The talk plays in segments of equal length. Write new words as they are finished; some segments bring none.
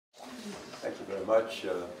Thank you very much.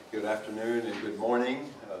 Good afternoon and good morning.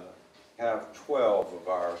 We have 12 of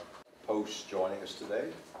our hosts joining us today.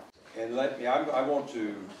 And I want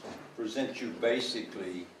to present you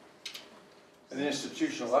basically an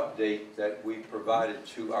institutional update that we provided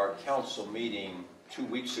to our council meeting 2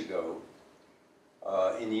 weeks ago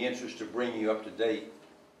in the interest of bringing you up to date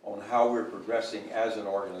on how we're progressing as an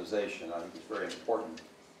organization. I think it's very important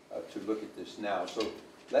to look at this now. So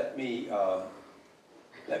let me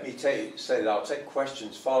say that I'll take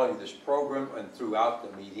questions following this program and throughout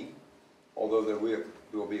the meeting, although there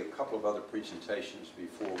will be a couple of other presentations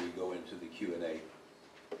before we go into the Q&A.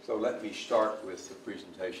 So let me start with the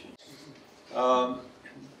presentation.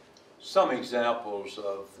 Some examples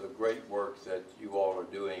of the great work that you all are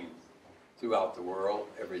doing throughout the world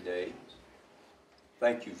every day.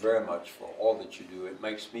 Thank you very much for all that you do. It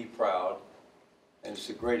makes me proud, and it's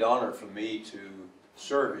a great honor for me to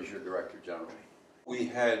serve as your Director General. We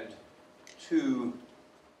had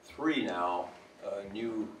three now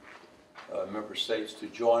new member states to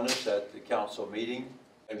join us at the council meeting,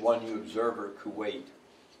 and one new observer, Kuwait.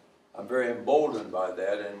 I'm very emboldened by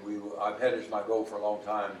that, and I've had as my goal for a long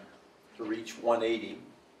time to reach 180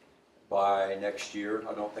 by next year.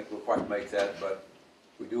 I don't think we'll quite make that, but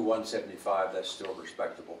if we do 175, that's still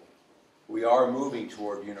respectable. We are moving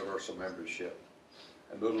toward universal membership,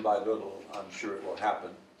 and little by little, I'm sure it will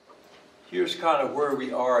happen. Here's kind of where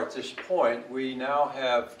we are at this point. We now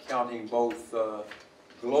have, counting both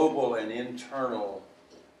global and internal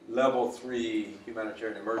level 3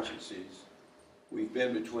 humanitarian emergencies, we've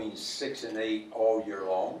been between 6 and 8 all year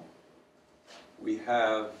long. We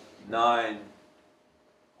have 9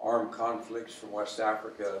 armed conflicts from West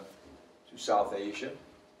Africa to South Asia.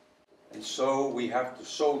 And so we have to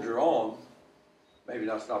soldier on. Maybe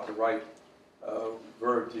that's not the right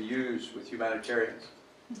verb to use with humanitarians.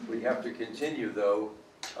 We have to continue, though,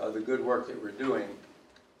 the good work that we're doing,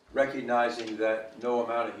 recognizing that no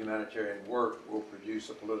amount of humanitarian work will produce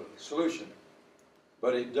a political solution.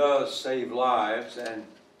 But it does save lives and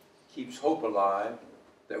keeps hope alive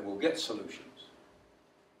that we'll get solutions.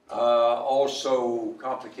 Also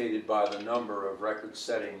complicated by the number of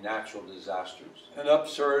record-setting natural disasters. An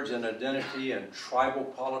upsurge in identity and tribal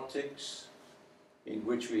politics, in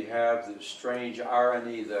which we have the strange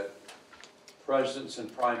irony that presidents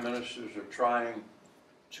and prime ministers are trying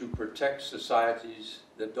to protect societies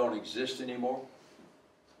that don't exist anymore,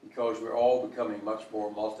 because we're all becoming much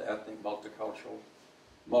more multi-ethnic, multicultural,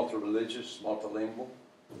 multi-religious, multilingual,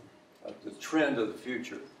 the trend of the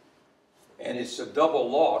future. And it's a double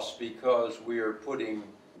loss because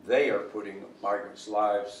they are putting migrants'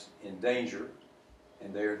 lives in danger,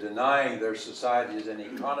 and they are denying their societies and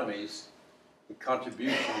economies the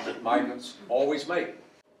contributions that migrants always make.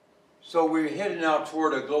 So we're heading now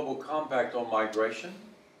toward a global compact on migration.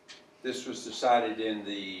 This was decided in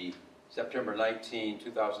the September 19,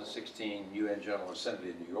 2016 UN General Assembly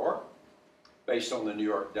in New York, based on the New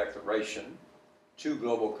York Declaration. 2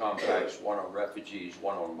 global compacts, one on refugees,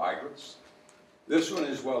 one on migrants. This one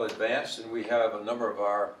is well advanced, and we have a number of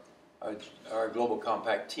our global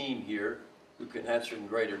compact team here who can answer in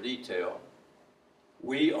greater detail.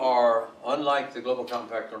 We are, unlike the global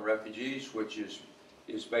compact on refugees, which is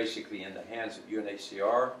basically in the hands of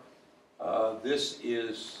UNHCR. This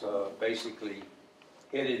is basically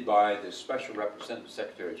headed by the Special Representative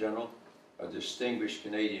Secretary General, a distinguished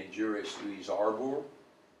Canadian jurist, Louise Arbour,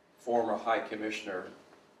 former High Commissioner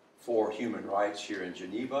for Human Rights here in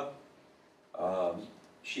Geneva.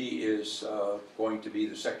 She is going to be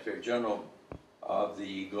the Secretary General of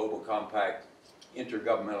the Global Compact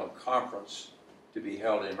Intergovernmental Conference to be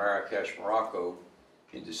held in Marrakesh, Morocco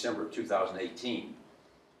in December 2018.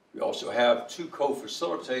 We also have 2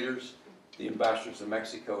 co-facilitators, the ambassadors of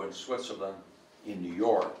Mexico and Switzerland in New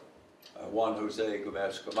York, Juan Jose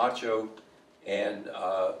Gomez Camacho and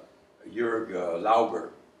Jörg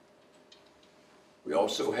Lauber. We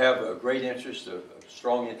also have a great interest, a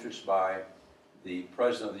strong interest by the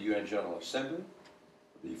President of the UN General Assembly,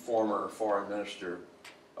 the former Foreign Minister,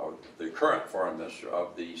 or the current Foreign Minister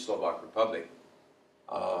of the Slovak Republic,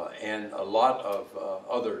 and a lot of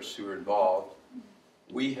others who are involved.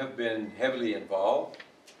 We have been heavily involved,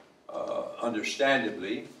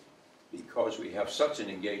 understandably, because we have such an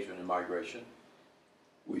engagement in migration.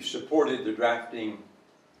 We've supported the drafting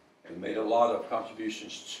and made a lot of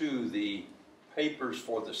contributions to the papers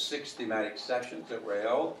for the 6 thematic sessions that were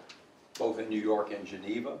held, both in New York and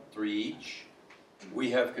Geneva, 3 each.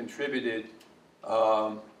 We have contributed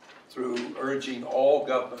through urging all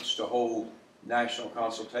governments to hold national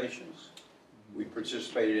consultations. We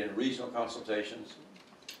participated in regional consultations.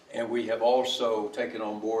 And we have also taken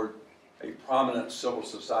on board a prominent civil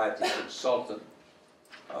society consultant,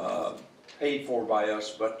 paid for by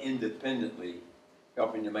us, but independently,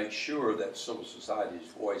 helping to make sure that civil society's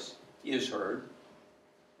voice is heard.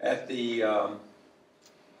 At the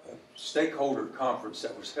stakeholder conference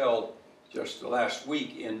that was held just last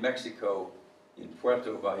week in Mexico, in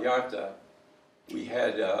Puerto Vallarta, we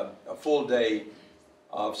had a full day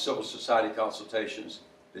of civil society consultations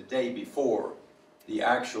the day before the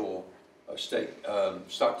actual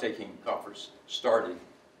stock-taking conference started.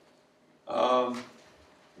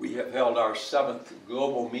 We have held our 7th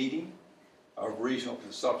global meeting of regional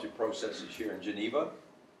consultative processes here in Geneva,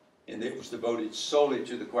 and it was devoted solely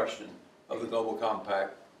to the question of the Global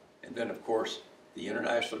Compact, and then of course the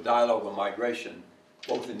International Dialogue on Migration,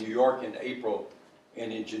 both in New York in April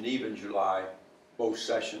and in Geneva in July. Both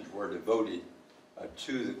sessions were devoted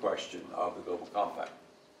to the question of the Global Compact.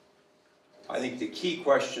 I think the key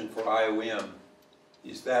question for IOM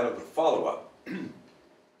is that of the follow-up.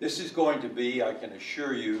 This is going to be, I can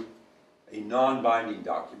assure you, a non-binding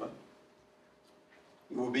document.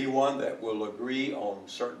 It will be one that will agree on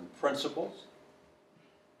certain principles,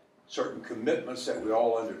 certain commitments that we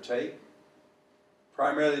all undertake,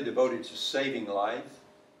 primarily devoted to saving life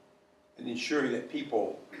and ensuring that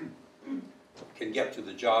people can get to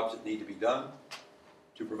the jobs that need to be done,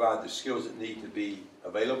 to provide the skills that need to be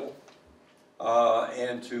available,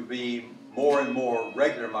 and to be more and more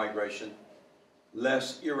regular migration,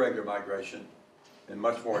 less irregular migration, and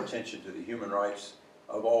much more attention to the human rights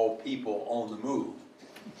of all people on the move.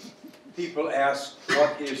 People ask,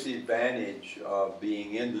 what is the advantage of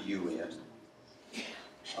being in the UN?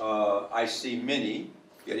 I see many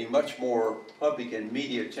getting much more public and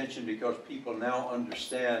media attention because people now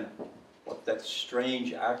understand what that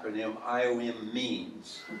strange acronym IOM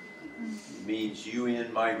means. It means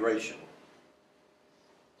UN migration.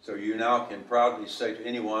 So you now can proudly say to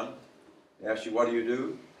anyone, they ask you, what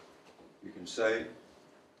do? You can say,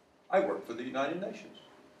 I work for the United Nations.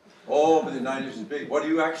 Oh, but the United Nations is big. What do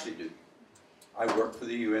you actually do? I work for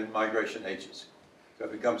the UN Migration Agency. So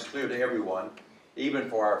it becomes clear to everyone, even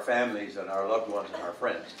for our families and our loved ones and our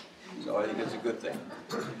friends. So I think it's a good thing.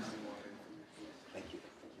 Thank you. Thank you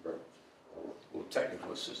very much. A little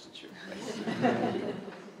technical assistance here. Thank you.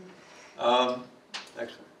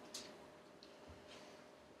 Next one.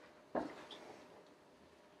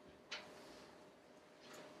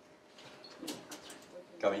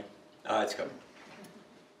 Coming? It's coming.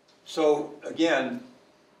 So again,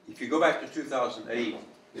 if you go back to 2008,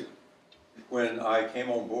 when I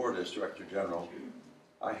came on board as Director General,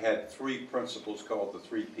 I had 3 principles called the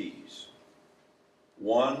 3 Ps.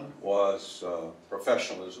 One was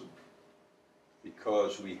professionalism,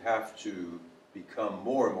 because we have to become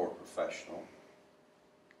more and more professional.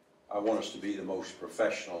 I want us to be the most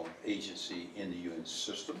professional agency in the UN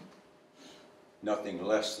system. Nothing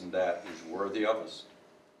less than that is worthy of us.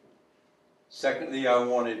 Secondly, I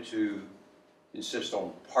wanted to insist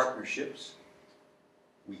on partnerships.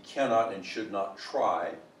 We cannot and should not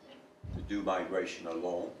try to do migration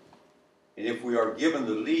alone. And if we are given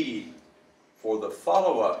the lead for the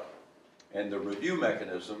follow-up and the review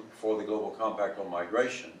mechanism for the Global Compact on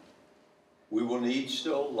Migration, we will need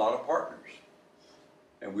still a lot of partners.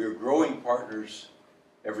 And we are growing partners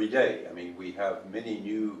every day. I mean, we have many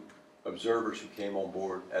new observers who came on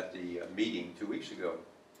board at the meeting 2 weeks ago.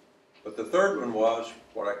 But the third one was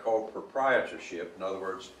what I call proprietorship. In other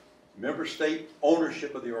words, member state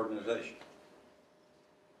ownership of the organization.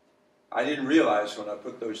 I didn't realize when I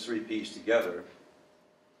put those 3 Ps together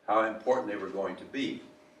how important they were going to be.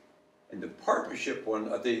 And the partnership one,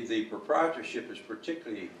 the proprietorship is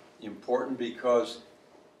particularly important because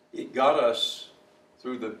it got us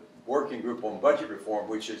through the working group on budget reform,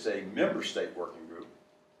 which is a member state working group,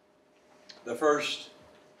 the first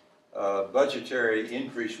budgetary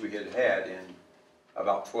increase we had had in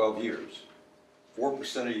about 12 years,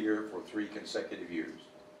 4% a year for 3 consecutive years.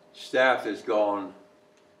 Staff has gone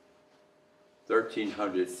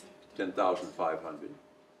 1,300, 10,500.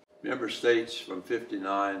 Member states from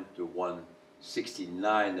 59 to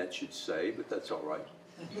 169, that should say, but that's all right.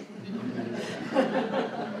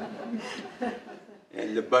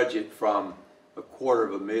 And the budget from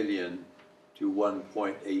 $250,000 to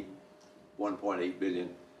 1.8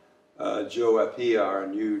 billion. Joe Apia, our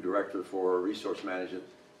new director for resource management,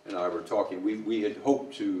 and I were talking. We had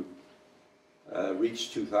hoped to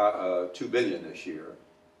reach $2 billion this year,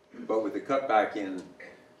 but with the cutback in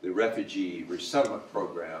the refugee resettlement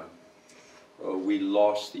program, we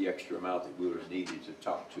lost the extra amount that we would have needed to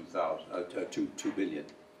top $2 billion.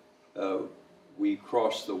 We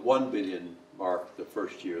crossed the $1 billion mark the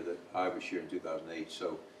first year that I was here in 2008,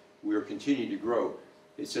 so we are continuing to grow.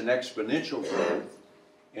 It's an exponential growth,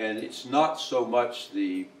 and it's not so much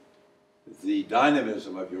the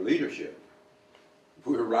dynamism of your leadership.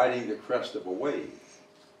 We're riding the crest of a wave.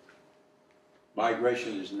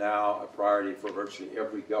 Migration is now a priority for virtually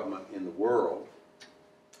every government in the world,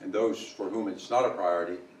 and those for whom it's not a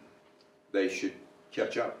priority, they should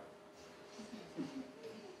catch up.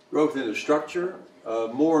 Growth in the structure,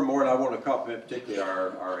 more and more, and I want to compliment particularly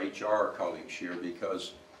our HR colleagues here,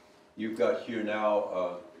 because you've got here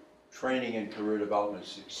now training and career development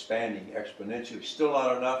is expanding exponentially. Still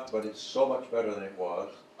not enough, but it's so much better than it was.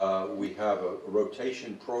 We have a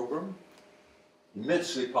rotation program,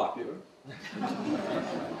 immensely popular,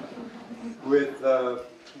 with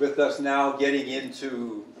us now getting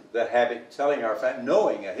into the habit, telling our family,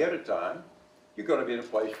 knowing ahead of time, you're going to be in a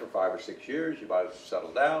place for 5 or 6 years, you might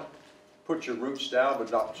settle down, put your roots down, but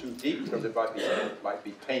not too deep, because it might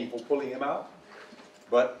be painful pulling them out.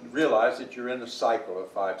 But realize that you're in a cycle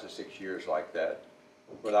of 5 to 6 years like that.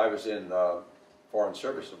 When I was in foreign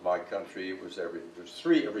service of my country, it was every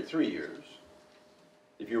 3 years.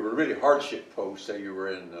 If you were a really hardship post, say you were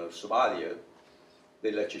in Somalia,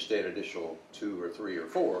 they'd let you stay an additional 2 or 3 or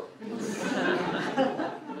 4.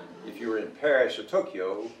 If you were in Paris or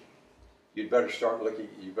Tokyo, you better start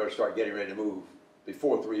getting ready to move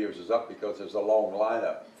before 3 years is up, because there's a long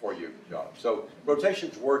lineup for your job. So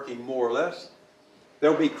rotation's working more or less.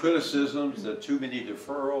 There'll be criticisms, too many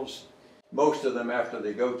deferrals. Most of them, after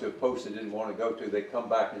they go to a post they didn't want to go to, they come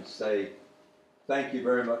back and say, thank you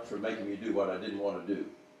very much for making me do what I didn't want to do.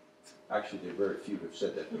 Actually, there are very few who have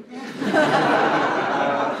said that to me.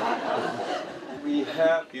 We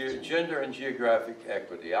have here gender and geographic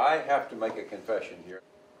equity. I have to make a confession here.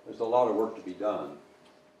 There's a lot of work to be done.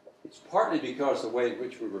 It's partly because the way in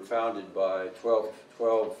which we were founded by 12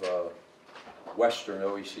 Western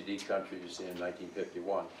OECD countries in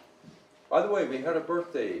 1951. By the way, we had a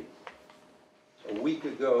birthday a week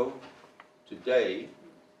ago today,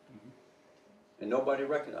 and nobody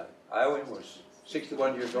recognized it. IOM was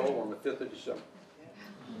 61 years old on the 5th of December.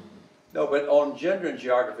 No, but on gender and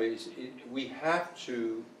geography, we have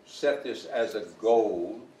to set this as a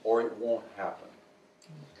goal, or it won't happen.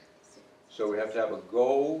 So we have to have a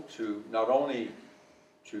goal to not only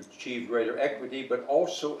to achieve greater equity, but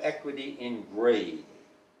also equity in grade.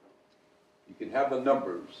 You can have the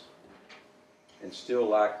numbers and still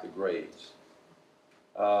lack the grades.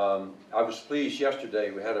 I was pleased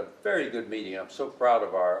yesterday, we had a very good meeting. I'm so proud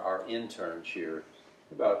of our interns here.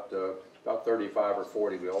 About 35 or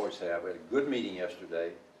 40 we always have. We had a good meeting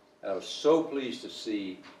yesterday, and I was so pleased to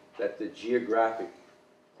see that the geographic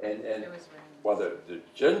and well, the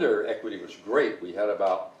gender equity was great. We had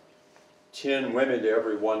about 10 women to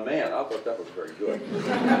every 1 man. I thought that was very good.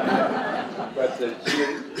 But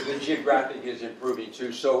the geographic is improving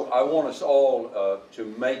too. So I want us all to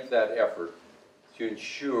make that effort to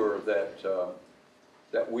ensure that,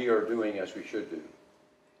 that we are doing as we should do.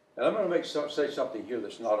 And I'm going to say something here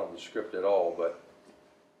that's not on the script at all, but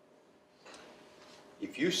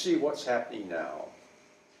if you see what's happening now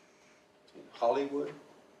in Hollywood,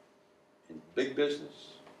 in big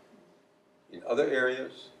business, in other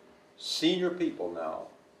areas, senior people now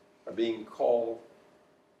are being called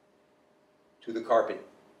to the carpet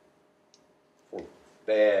for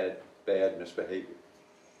bad misbehavior.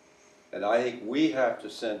 And I think we have to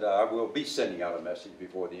send out, we'll be sending out a message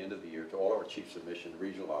before the end of the year to all our chiefs of mission,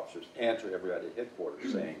 regional officers, and to everybody at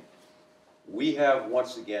headquarters saying, we have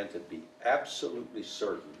once again to be absolutely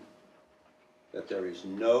certain that there is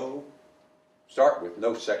no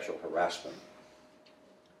sexual harassment,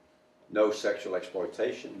 no sexual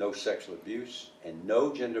exploitation, no sexual abuse, and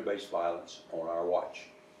no gender-based violence on our watch.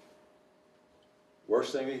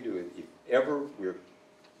 Worst thing we can do, if ever we're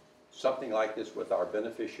something like this with our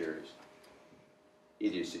beneficiaries,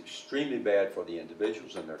 it is extremely bad for the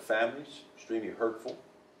individuals and their families, extremely hurtful.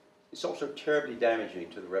 It's also terribly damaging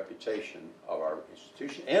to the reputation of our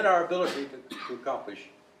institution and our ability to accomplish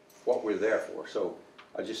what we're there for. So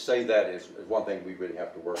I just say that is one thing we really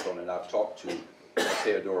have to work on, and I've talked to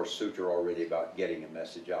Theodore Suter already about getting a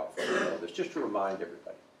message out for others, just to remind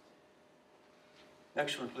everybody.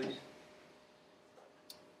 Next one, please.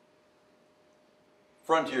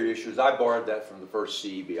 Frontier issues, I borrowed that from the first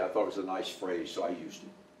CEB. I thought it was a nice phrase, so I used it.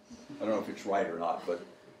 I don't know if it's right or not, but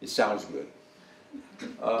it sounds good.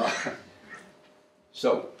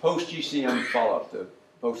 So, post-GCM follow-up, the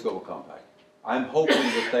Post-Global Compact. I'm hoping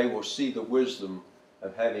that they will see the wisdom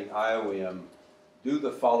of having IOM do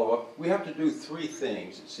the follow-up. We have to do 3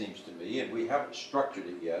 things, it seems to me, and we haven't structured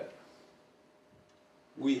it yet.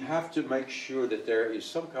 We have to make sure that there is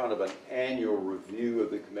some kind of an annual review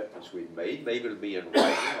of the commitments we've made. Maybe it'll be in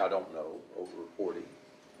writing, I don't know, over reporting.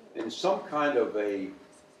 in some kind of a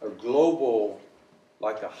global,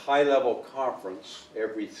 like a high-level conference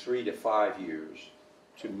every 3 to 5 years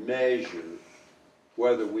to measure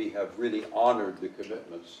whether we have really honored the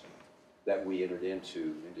commitments that we entered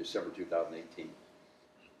into in December 2018.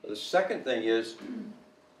 The second thing is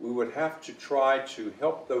we would have to try to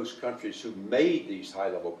help those countries who made these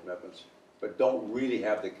high-level commitments but don't really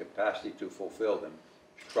have the capacity to fulfill them,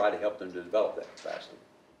 to try to help them to develop that capacity.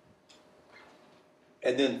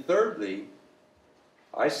 And then thirdly,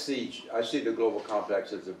 I see the Global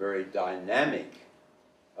Compact as a very dynamic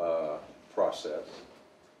process,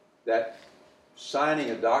 that signing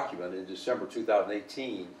a document in December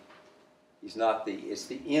 2018 is not it's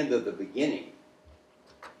the end of the beginning,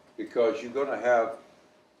 because you're going to have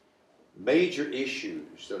major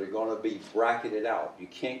issues that are going to be bracketed out. You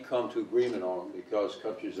can't come to agreement on them because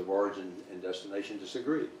countries of origin and destination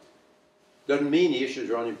disagree. Doesn't mean the issues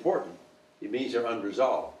are unimportant. It means they're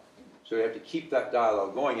unresolved. So you have to keep that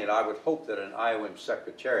dialogue going, and I would hope that an IOM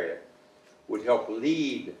secretariat would help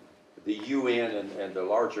lead the UN and the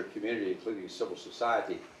larger community, including civil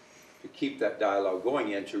society, to keep that dialogue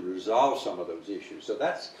going and to resolve some of those issues. So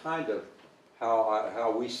that's kind of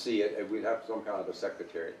how we see it, and we'd have some kind of a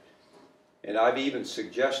secretariat. And I've even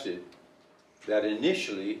suggested that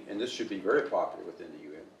initially, and this should be very popular within the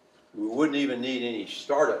UN, we wouldn't even need any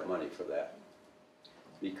startup money for that,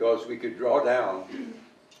 because we could draw down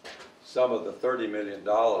some of the $30 million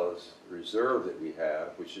reserve that we have,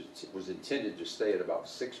 which was intended to stay at about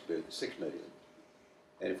 $6 million.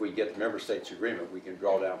 And if we get the member states' agreement, we can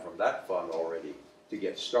draw down from that fund already to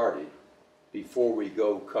get started before we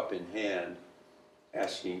go cup in hand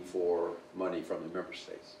asking for money from the member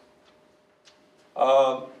states.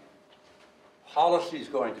 Policy is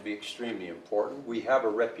going to be extremely important. We have a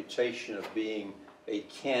reputation of being a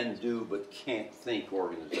can-do but can't-think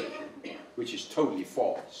organization, which is totally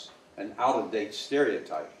false, an out-of-date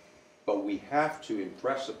stereotype. But we have to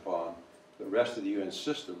impress upon the rest of the UN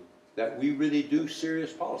system that we really do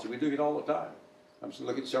serious policy. We do it all the time. I'm just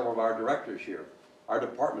looking at several of our directors here. Our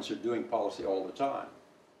departments are doing policy all the time.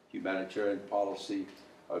 Humanitarian policy,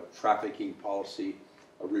 trafficking policy,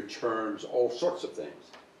 returns, all sorts of things.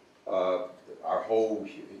 Our whole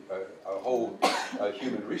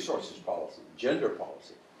human resources policy, gender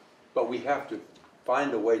policy. But we have to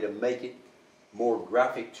find a way to make it more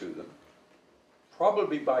graphic to them,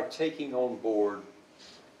 probably by taking on board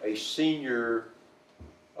a senior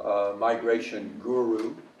migration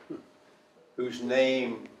guru whose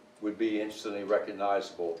name would be instantly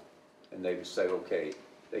recognizable, and they would say, okay,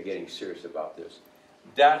 they're getting serious about this.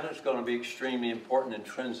 Data is going to be extremely important in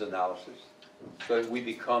trends analysis, so that we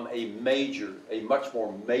become a much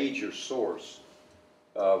more major source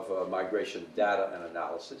of migration data and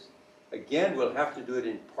analysis. Again, we'll have to do it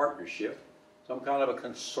in partnership, some kind of a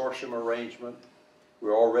consortium arrangement.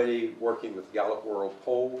 We're already working with Gallup World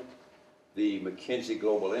Poll, the McKinsey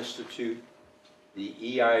Global Institute, the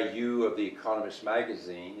EIU of The Economist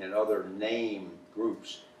magazine, and other name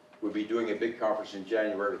groups. We'll be doing a big conference in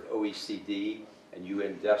January with OECD and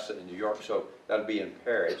UN DESA in New York, so that'll be in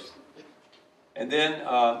Paris. And then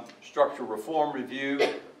structural reform review,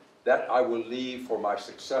 that I will leave for my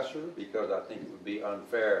successor, because I think it would be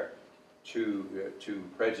unfair to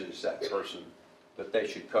prejudice that person, that they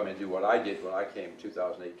should come and do what I did when I came in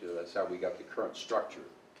 2008. That's how we got the current structure.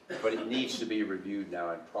 But it needs to be reviewed now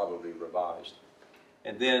and probably revised.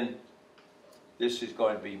 And then this is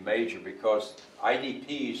going to be major, because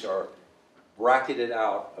IDPs are bracketed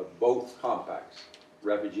out of both compacts,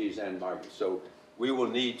 refugees and migrants. So we will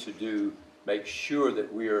need to make sure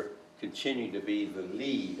that we are continuing to be the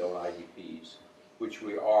lead on IDPs, which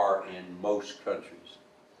we are in most countries.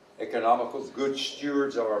 Economical, good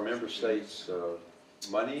stewards of our member states'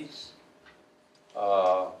 monies,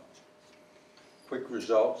 quick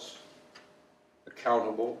results,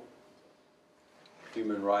 accountable,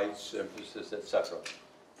 human rights emphasis, etc.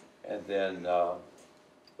 And then,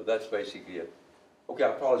 but that's basically it. Okay, I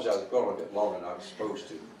apologize, I've gone a bit longer than I was supposed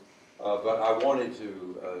to. But I wanted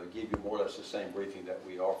to give you more or less the same briefing that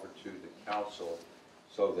we offered to the Council,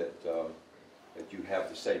 so that, that you have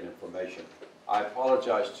the same information. I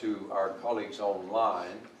apologize to our colleagues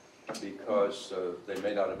online, because they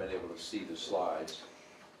may not have been able to see the slides.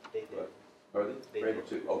 They did. Are they? They're able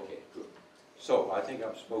to? Okay, good. So I think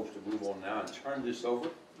I'm supposed to move on now and turn this over,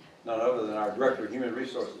 none other than our Director of Human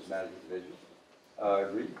Resources Management Division.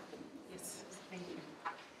 Agree? Yes, thank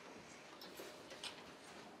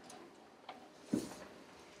you.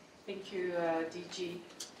 Thank you, DG.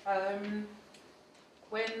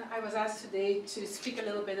 When I was asked today to speak a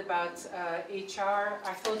little bit about HR,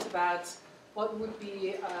 I thought about what would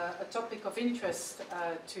be a topic of interest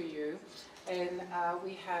to you. And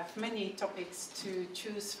we have many topics to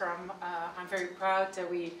choose from. I'm very proud that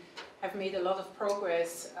we have made a lot of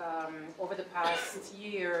progress over the past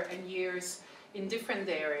year and years in different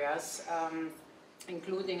areas,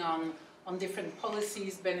 including on different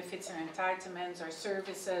policies, benefits and entitlements, our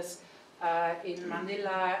services in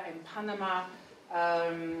Manila and Panama,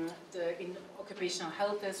 in occupational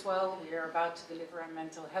health as well. We are about to deliver a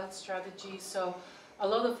mental health strategy. So a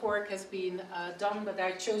lot of work has been done, but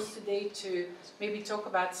I chose today to maybe talk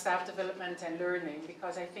about staff development and learning,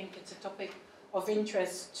 because I think it's a topic of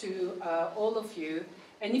interest to all of you.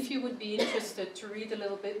 And if you would be interested to read a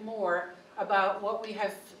little bit more about what we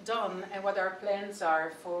have done and what our plans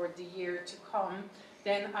are for the year to come,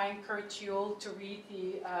 then I encourage you all to read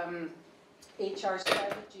the HR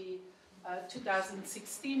Strategy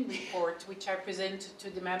 2016 report, which I presented to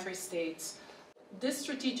the member states. This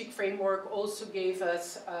strategic framework also gave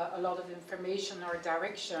us a lot of information or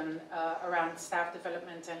direction around staff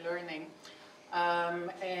development and learning.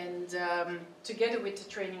 Together with the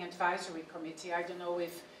Training Advisory Committee, I don't know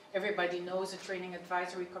if everybody knows, the Training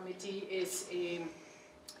Advisory Committee is a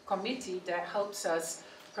committee that helps us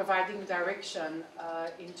providing direction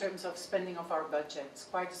in terms of spending of our budget. It's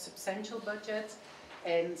quite a substantial budget,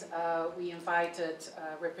 and we invited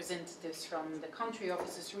representatives from the country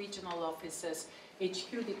offices, regional offices,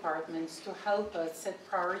 HQ departments to help us set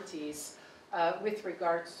priorities with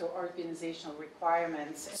regards to organizational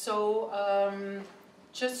requirements. So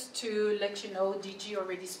just to let you know, DG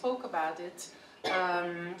already spoke about it.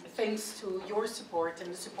 Thanks to your support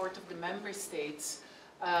and the support of the member states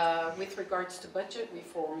with regards to budget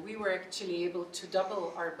reform, we were actually able to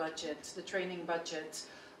double our budget, the training budget,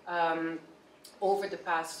 over the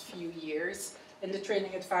past few years. And the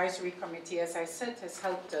Training Advisory Committee, as I said, has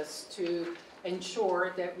helped us to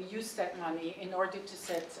ensure that we use that money in order to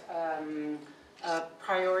set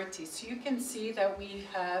priorities. So you can see that we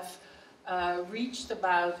have reached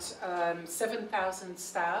about 7,000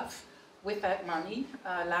 staff with that money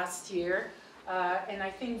last year. And I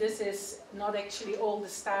think this is not actually all the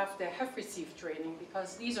staff that have received training,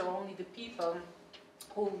 because these are only the people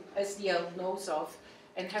who SDL knows of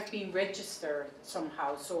and have been registered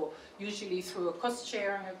somehow, so usually through a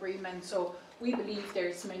cost-sharing agreement. So we believe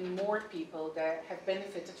there's many more people that have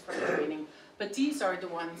benefited from training, but these are the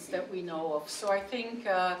ones that we know of. So I think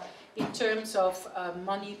in terms of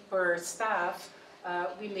money per staff,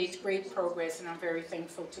 we made great progress, and I'm very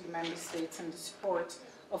thankful to the member states and the support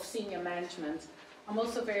of senior management. I'm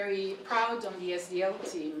also very proud on the SDL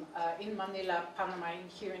team in Manila, Panama,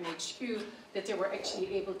 and here in HQ, that they were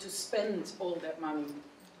actually able to spend all that money,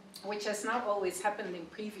 which has not always happened in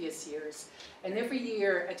previous years. And every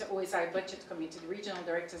year at the OSI Budget Committee, the regional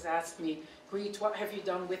directors ask me, Greet, what have you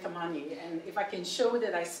done with the money? And if I can show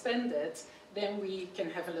that I spend it, then we can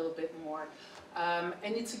have a little bit more.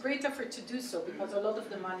 And it's a great effort to do so, because a lot of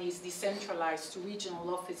the money is decentralized to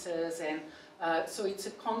regional offices, and so it's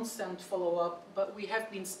a constant follow-up, but we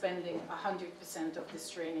have been spending 100% of this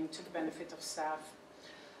training to the benefit of staff.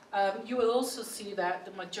 You will also see that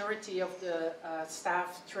the majority of the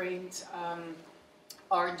staff trained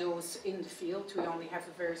are those in the field. We only have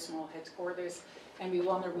a very small headquarters, and we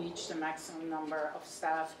want to reach the maximum number of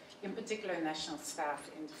staff, in particular national staff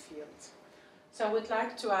in the field. So I would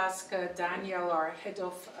like to ask Daniel, our Head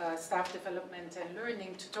of Staff Development and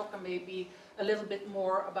Learning, to talk maybe a little bit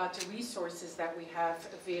more about the resources that we have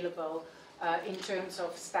available in terms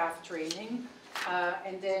of staff training.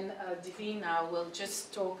 And then Divina will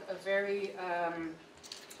just talk a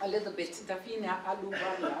little bit. Davina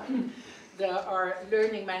Alubala, our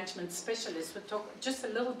learning management specialist, will talk just a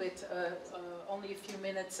little bit, only a few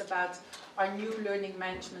minutes, about our new learning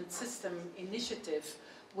management system initiative,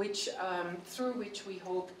 which through which we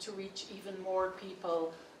hope to reach even more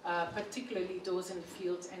people, particularly those in the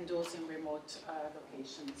field and those in remote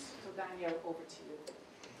locations. So Daniel, over to you.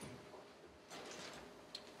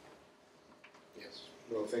 Yes,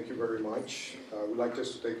 well, thank you very much. I would like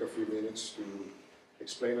just to take a few minutes to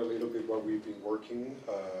explain a little bit what we've been working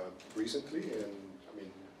recently. And I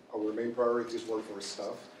mean, our main priority is workforce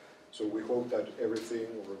staff. So we hope that everything,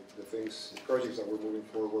 or the projects that we're moving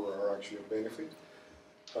forward are actually a benefit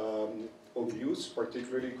of use,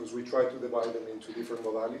 particularly because we try to divide them into different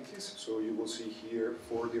modalities. So you will see here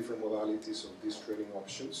 4 different modalities of these training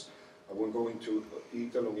options. I won't go into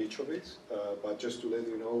detail on each of it, but just to let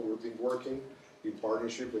you know, we've been working in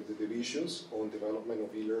partnership with the divisions on development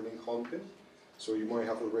of e-learning content. So you might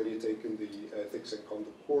have already taken the Ethics and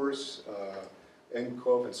Conduct course,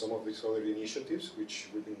 NCOV, and some of these other initiatives which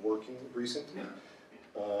we've been working recently.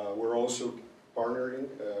 We're also partnering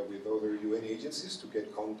with other UN agencies to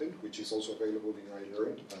get content, which is also available in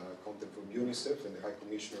iLearn, content from UNICEF and the High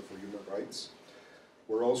Commissioner for Human Rights.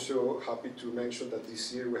 We're also happy to mention that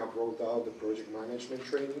this year we have rolled out the project management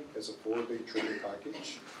training as a 4-day training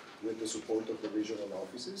package with the support of the regional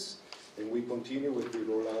offices. And we continue with the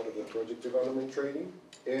rollout of the project development training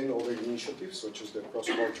and other initiatives such as the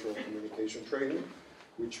cross-cultural communication training,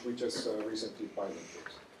 which we just recently piloted.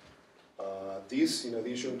 This, in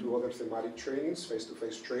addition to other thematic trainings,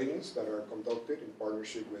 face-to-face trainings that are conducted in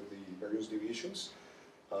partnership with the various divisions,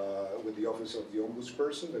 with the Office of the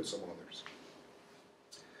Ombudsperson and some others.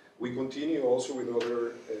 We continue also with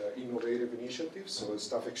other innovative initiatives, so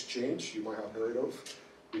Staff Exchange, you might have heard of,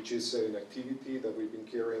 which is an activity that we've been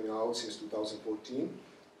carrying out since 2014,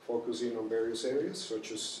 focusing on various areas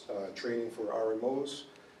such as training for RMOs,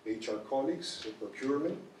 HR colleagues,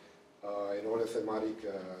 procurement, and other thematic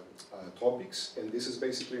topics. And this is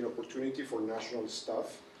basically an opportunity for national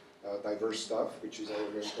staff, diverse staff, which is our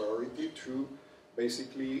main priority, to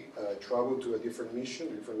basically travel to a different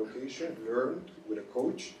mission, different location, learn with a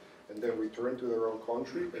coach, and then return to their own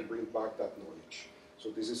country and bring back that knowledge. So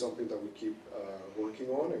this is something that we keep working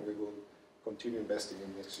on, and we will continue investing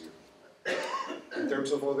in next year. In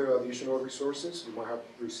terms of other additional resources, you might have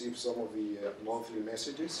received some of the monthly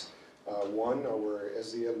messages. One, our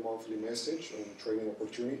SDL monthly message on training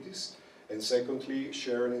opportunities, and secondly,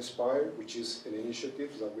 Share and Inspire, which is an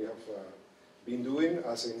initiative that we have been doing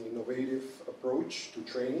as an innovative approach to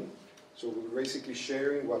training. So we're basically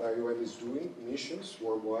sharing what IOM is doing, missions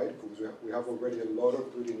worldwide, because we have already a lot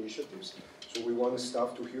of good initiatives. So we want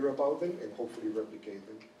staff to hear about them and hopefully replicate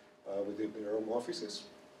them within their own offices.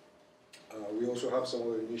 We also have some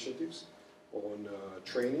other initiatives on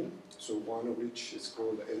training. So one of which is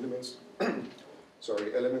called Elements,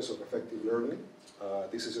 Elements of Effective Learning.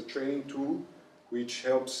 This is a training tool which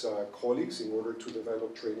helps colleagues in order to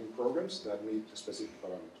develop training programs that meet specific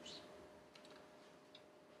parameters.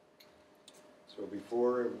 So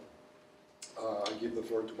before I give the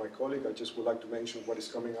floor to my colleague, I just would like to mention what is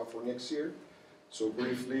coming up for next year. So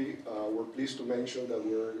briefly, we're pleased to mention that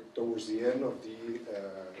we're towards the end of the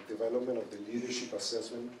development of the Leadership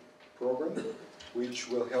Assessment Program, which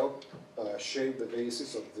will help shape the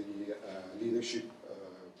basis of the leadership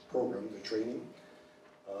program, the training.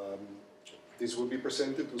 This will be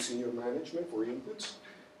presented to senior management for inputs,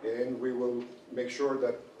 and we will make sure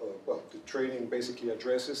that the training basically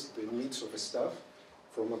addresses the needs of the staff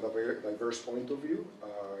from a diverse point of view,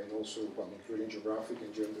 and also including geographic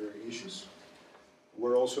and gender issues.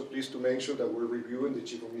 We're also pleased to mention that we're reviewing the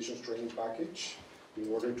Chief of Missions training package in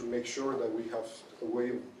order to make sure that we have a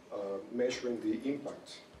way of measuring the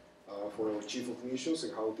impact for our Chief of Missions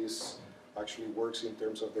and how this actually works in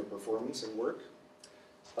terms of their performance and work.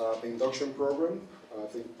 The induction program, I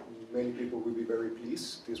think many people will be very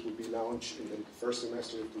pleased. This will be launched in the first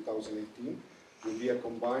semester of 2018. It will be a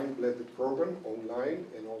combined blended program, online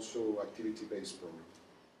and also activity-based program.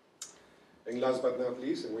 And last but not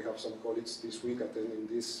least, and we have some colleagues this week attending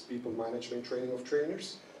this people management training of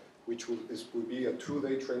trainers, which will be a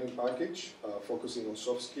 2-day training package focusing on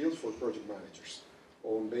soft skills for project managers,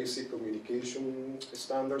 on basic communication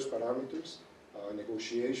standards, parameters,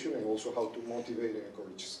 negotiation, and also how to motivate and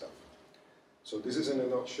encourage staff. So this is in a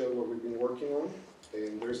nutshell what we've been working on.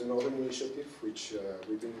 And there's another initiative which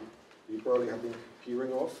you probably have been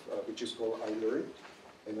hearing of, which is called iLearn.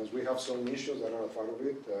 And as we have some missions that are not part of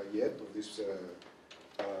it yet, of this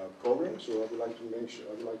program, so I would like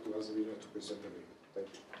to ask Alina to present a little. Thank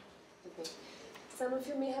you. Okay. Some of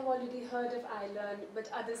you may have already heard of iLearn, but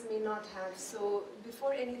others may not have. So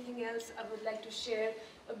before anything else, I would like to share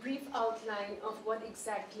a brief outline of what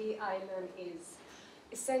exactly iLearn is.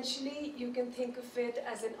 Essentially, you can think of it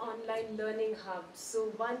as an online learning hub.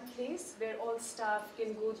 So one place where all staff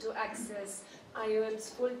can go to access IOM's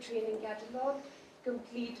full training catalog,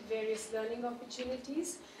 complete various learning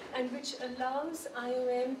opportunities, and which allows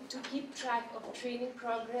IOM to keep track of training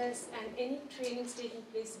progress and any trainings taking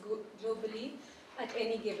place globally at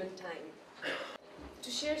any given time.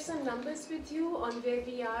 To share some numbers with you on where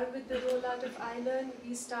we are with the rollout of iLearn,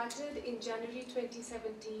 we started in January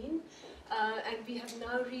 2017, and we have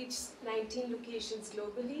now reached 19 locations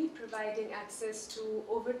globally, providing access to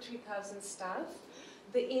over 3,000 staff.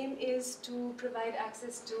 The aim is to provide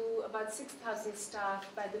access to about 6,000 staff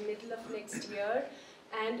by the middle of next year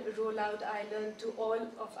and roll out iLearn to all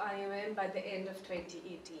of IOM by the end of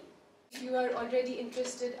 2018. If you are already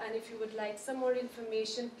interested and if you would like some more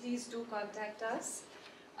information, please do contact us.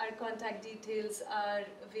 Our contact details are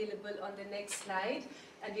available on the next slide,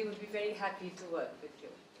 and we would be very happy to work with you.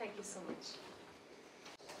 Thank you so much.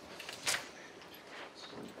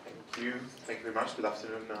 Thank you. Thank you very much. Good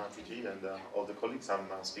afternoon, PG and all the colleagues. I'm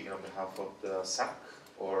speaking on behalf of the SAC,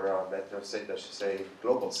 or better said, I should say,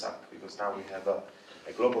 global SAC, because now we have a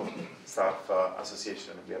global staff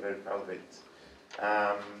association, and we are very proud of it.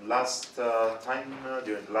 Last time,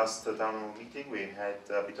 during the last town hall meeting, we had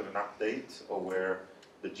a bit of an update of where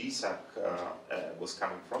the GSAC was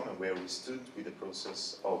coming from and where we stood with the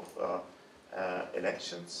process of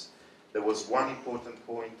elections. There was one important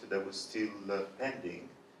point that was still pending,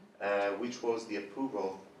 which was the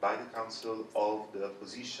approval by the Council of the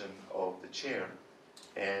position of the chair.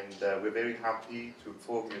 And we're very happy to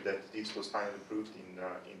inform you that this was finally approved in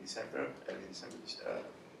December,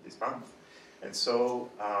 this month. And so,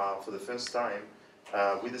 for the first time,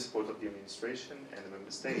 with the support of the administration and the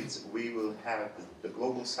member states, we will have, the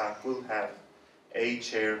global SAC will have a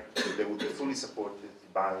chair that will be fully supported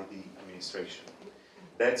by the administration.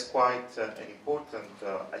 That's quite an important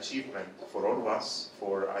achievement for all of us,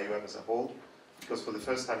 for IOM as a whole, because for the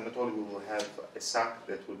first time, not only we will have a SAC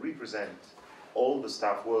that will represent all the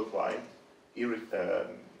staff worldwide,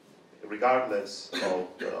 regardless of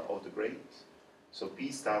the grade. So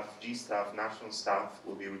P staff, G staff, national staff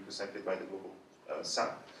will be represented by the global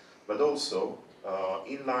SAC. But also,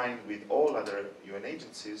 in line with all other UN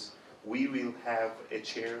agencies, we will have a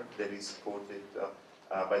chair that is supported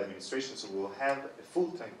by the administration. So we will have a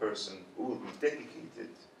full-time person who will be dedicated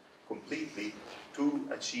completely to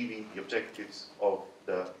achieving the objectives of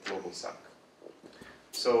the global SAC.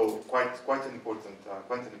 So quite an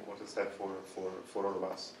important step for all of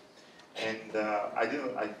us. And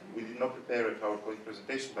we did not prepare a PowerPoint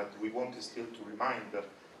presentation, but we wanted still to remind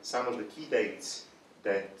some of the key dates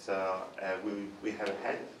that we have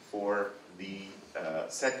ahead for the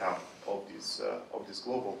setup of this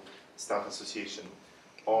global staff association.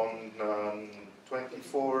 On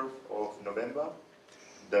 24th of November,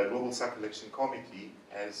 the Global SAC Election Committee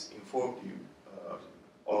has informed you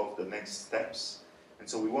of the next steps. And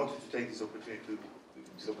so we wanted to take this opportunity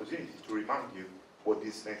to remind you what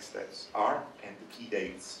these next steps are and the key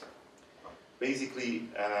dates. Basically,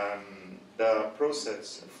 the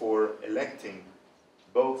process for electing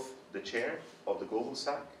both the chair of the Global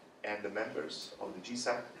SAC and the members of the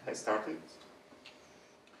GSAC has started.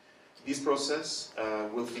 This process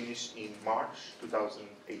will finish in March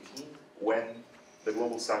 2018, when the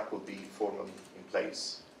Global SAC will be formally in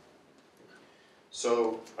place.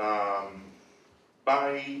 So,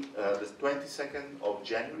 by the 22nd of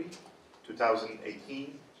January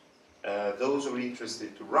 2018, those who are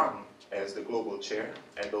interested to run as the global chair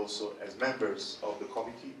and also as members of the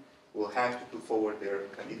committee will have to put forward their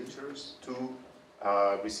candidatures to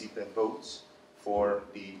receive their votes for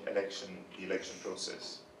the election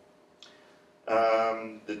process.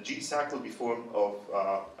 The GSAC will be formed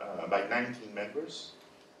by 19 members.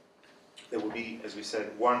 There will be, as we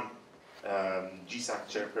said, one GSAC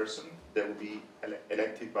chairperson that will be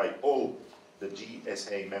elected by all the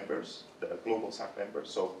GSA members, the global SAC members.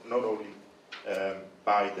 So not only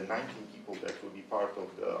by the 19 people that will be part of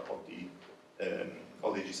the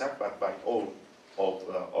GSAC, but by all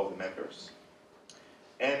of the members.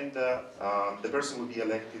 And the person will be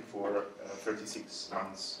elected for 36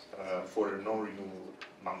 months for a no-renewal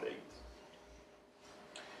mandate.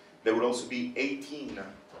 There will also be 18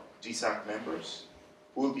 GSAC members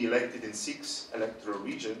who will be elected in 6 electoral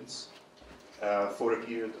regions for a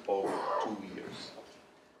period of 2 years.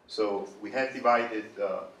 So we have divided,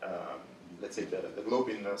 let's say, the globe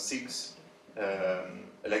in 6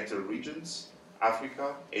 electoral regions: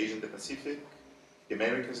 Africa, Asia and the Pacific, the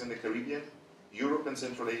Americas and the Caribbean, Europe and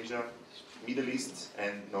Central Asia, Middle East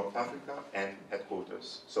and North Africa, and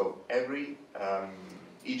headquarters. So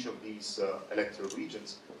each of these electoral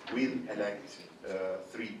regions will elect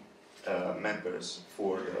 3 members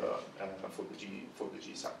for the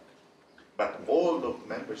GSAC. But all of the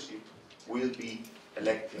membership will be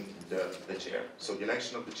electing the chair. So the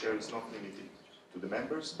election of the chair is not limited to the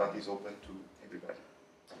members, but is open to everybody.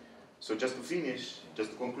 So just to finish,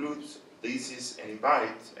 just to conclude, this is an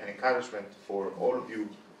invite, an encouragement for all of you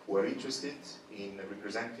who are interested in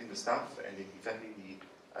representing the staff and in defending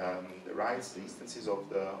the rights, the instances of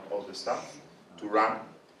the staff to run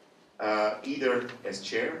either as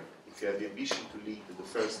chair, if you have the ambition to lead the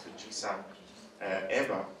first GSAC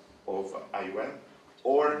ever of IOM,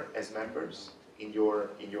 or as members in your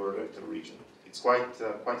electoral region. It's quite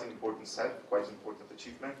an important step, quite an important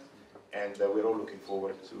achievement, and we're all looking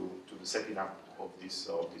forward to the setting up of this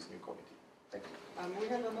new committee. Thank you. We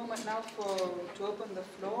have a moment now to open the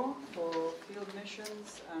floor for field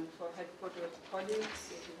missions and for headquarters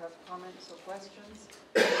colleagues. If you have comments or questions,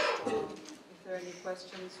 if there are any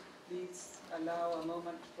questions, please allow a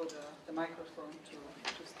moment for the microphone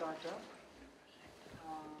to start up.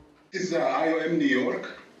 This is IOM New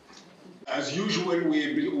York. As usual,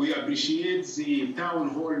 we appreciate the town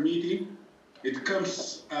hall meeting. It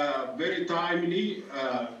comes very timely,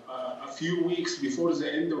 a few weeks before the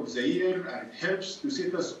end of the year, and helps to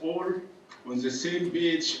set us all on the same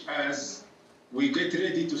page as we get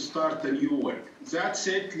ready to start a new one. That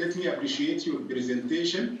said, let me appreciate your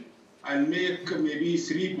presentation and make maybe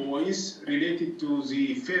 3 points related to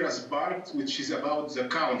the first part, which is about the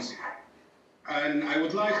council. And I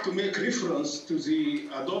would like to make reference to the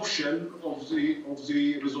adoption of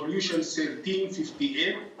the resolution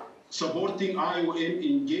 1358, supporting IOM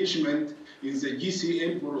engagement in the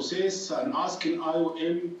GCM process and asking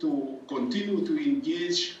IOM to continue to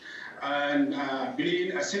engage and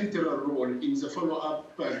playing a central role in the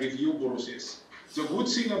follow-up review process. The good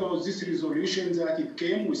thing about this resolution is that it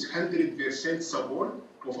came with 100% support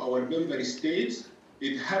of our member states.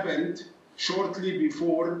 It happened shortly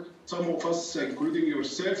before some of us, including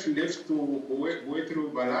yourself, left to Puerto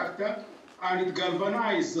Vallarta, and it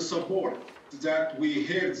galvanized the support that we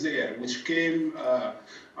heard there, which came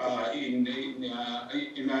in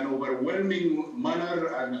an overwhelming manner.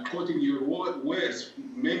 And quoting your words,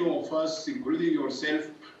 many of us, including yourself,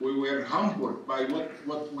 we were humbled by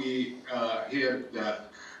what we heard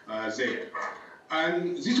there.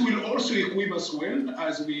 And this will also equip us well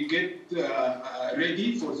as we get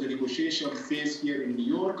ready for the negotiation phase here in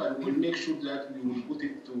New York, and we'll make sure that we will put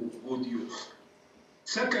it to good use.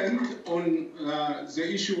 Second, on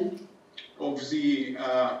the issue of the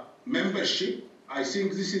membership, I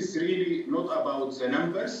think this is really not about the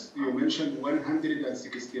numbers. You mentioned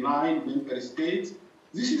 169 member states.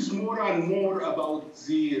 This is more and more about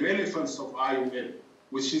the relevance of IOM,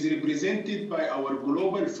 which is represented by our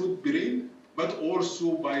global footprint, but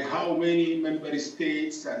also by how many member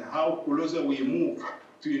states and how closer we move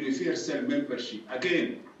to universal membership.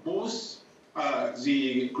 Again, both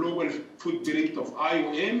the global footprint of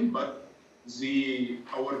IOM, but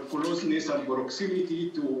our closeness and proximity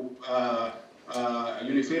to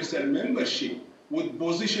universal membership would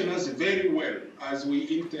position us very well as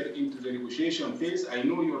we enter into the negotiation phase. I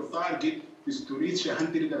know your target is to reach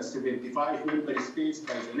 175 member states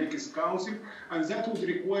by the next council, and that would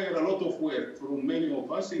require a lot of work from many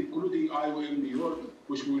of us, including IOM New York,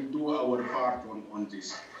 which will do our part on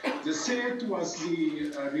this. The third was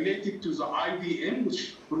related to the IDM,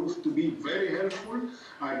 which proved to be very helpful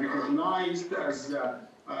and recognized as a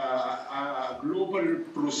global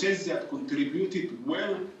process that contributed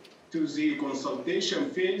well to the consultation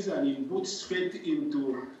phase and inputs fed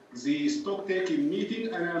into the stock-taking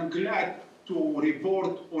meeting, and I'm glad to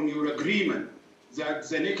report on your agreement that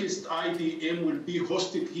the next IDM will be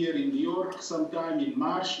hosted here in New York sometime in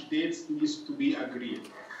March. Dates needs to be agreed.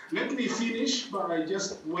 Let me finish by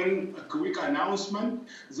just one quick announcement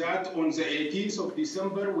that on the 18th of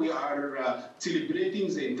December, we are celebrating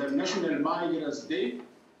the International Migrants Day.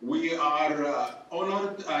 We are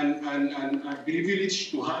honored and privileged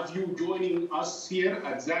to have you joining us here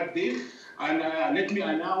at that day. And let me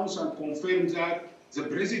announce and confirm that the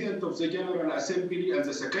President of the General Assembly and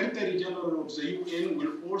the Secretary General of the UN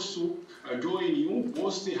will also join you.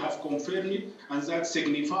 Both they have confirmed it, and that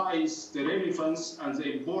signifies the relevance and the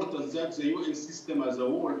importance that the UN system as a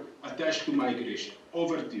whole attached to migration.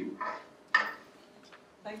 Over to you.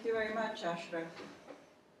 Thank you very much, Ashraf.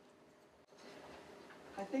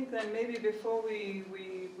 I think then maybe before we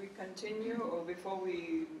continue, or before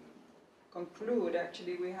we conclude,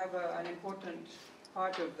 actually, we have an important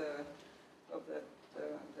part of the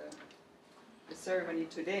ceremony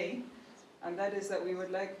today, and that is that we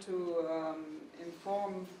would like to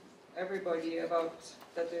inform everybody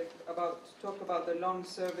talk about the long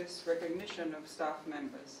service recognition of staff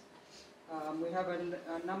members. We have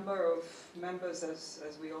a number of members,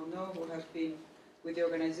 as we all know, who have been with the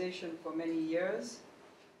organization for many years.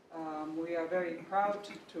 We are very proud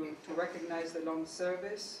to recognize the long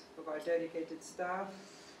service of our dedicated staff,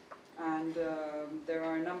 and there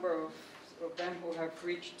are a number of them who have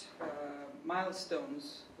reached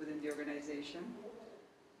milestones within the organization.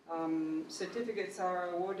 Certificates are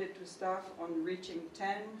awarded to staff on reaching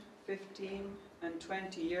 10, 15, and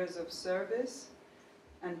 20 years of service,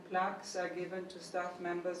 and plaques are given to staff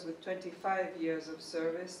members with 25 years of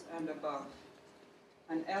service and above.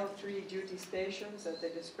 And L3 duty stations at their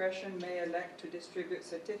discretion may elect to distribute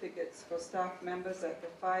certificates for staff members at the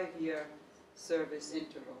 5-year service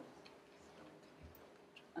interval.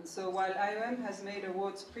 And so while IOM has made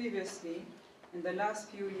awards previously, in the last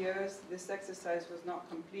few years this exercise was not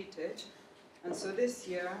completed, And so this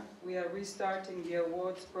year, we are restarting the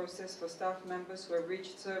awards process for staff members who have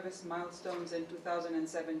reached service milestones in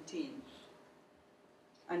 2017.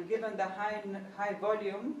 And given the high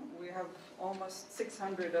volume, we have almost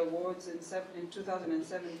 600 awards in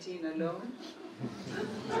 2017 alone.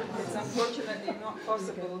 It's unfortunately not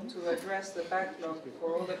possible to address the backlog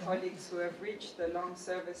for all the colleagues who have reached the long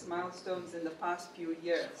service milestones in the past few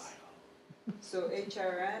years. So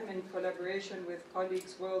HRM, in collaboration with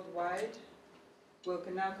colleagues worldwide, will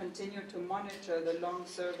now continue to monitor the long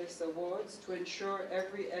service awards to ensure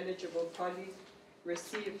every eligible colleague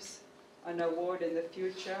receives an award in the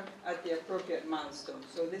future at the appropriate milestone.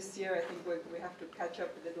 So this year, I think we have to catch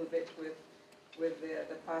up a little bit with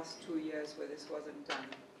the past 2 years where this wasn't done.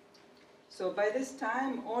 So by this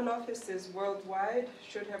time, all offices worldwide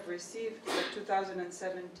should have received the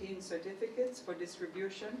 2017 certificates for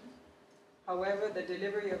distribution. However, the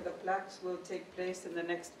delivery of the plaques will take place in the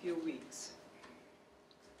next few weeks.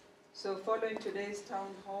 So following today's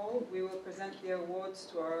town hall, we will present the awards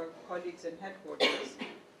to our colleagues in headquarters,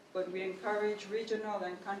 but we encourage regional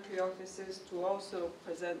and country offices to also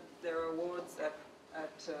present their awards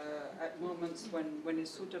at moments when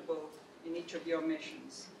it's suitable in each of your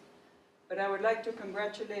missions. But I would like to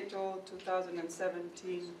congratulate all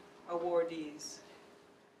 2017 awardees.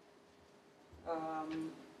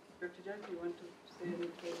 Dr. Jack, do you want to say any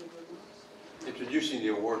closing remarks? Introducing the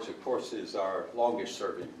awards, of course, is our longest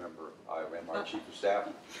serving member, IOM, our Chief of Staff,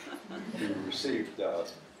 who received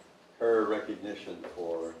her recognition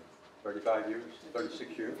for 35 years,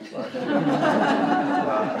 36 years.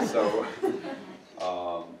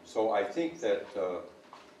 So I think that,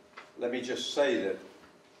 let me just say that,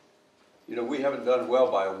 you know, we haven't done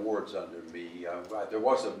well by awards under me. There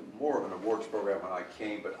was more of an awards program when I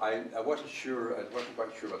came, but I wasn't quite sure about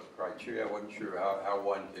the criteria. I wasn't sure how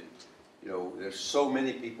one could, you know, there's so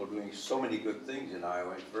many people doing so many good things in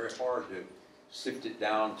Iowa. It's very hard to sift it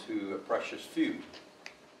down to a precious few.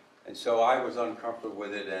 And so I was uncomfortable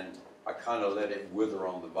with it, and I kind of let it wither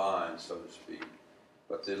on the vine, so to speak.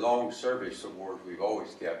 But the long service awards we've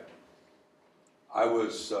always kept. I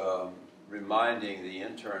was reminding the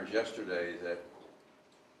interns yesterday that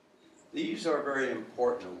these are very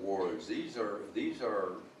important awards. These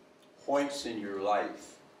are points in your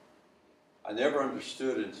life. I never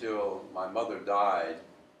understood until my mother died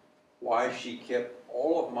why she kept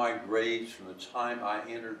all of my grades from the time I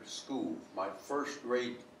entered school. My first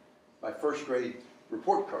grade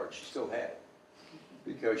report card she still had,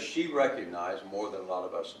 because she recognized, more than a lot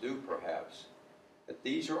of us do perhaps, that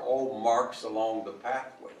these are all marks along the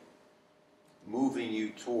pathway, moving you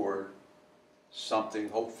toward something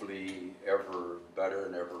hopefully ever better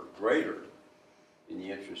and ever greater in the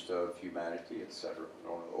interest of humanity, etc. I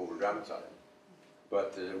don't want to over-dramatize it.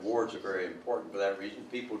 But the awards are very important for that reason.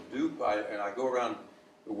 People do, and I go around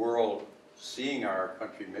the world seeing our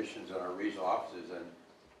country missions and our regional offices, and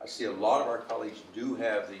I see a lot of our colleagues do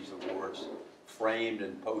have these awards framed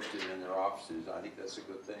and posted in their offices. I think that's a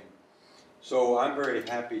good thing. So I'm very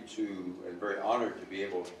happy to, and very honored to be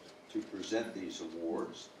able to present these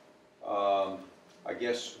awards. I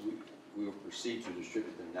guess we will proceed to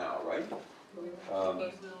distribute them now, right?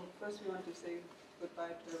 First we want to say goodbye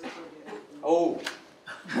to everybody. Oh,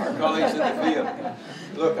 our colleagues in the field.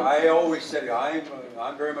 Look, I always said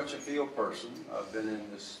I'm very much a field person. I've been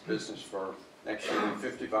in this business for next year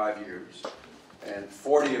 55 years, and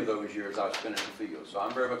 40 of those years I've spent in the field. So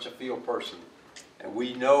I'm very much a field person, and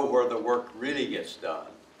we know where the work really gets done.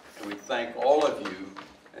 And we thank all of you,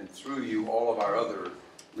 and through you, all of our other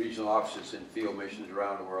regional offices and field missions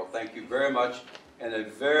around the world. Thank you very much, and a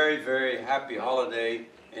very, very happy holiday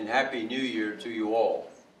and Happy New Year to you all.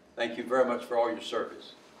 Thank you very much for all your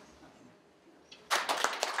service.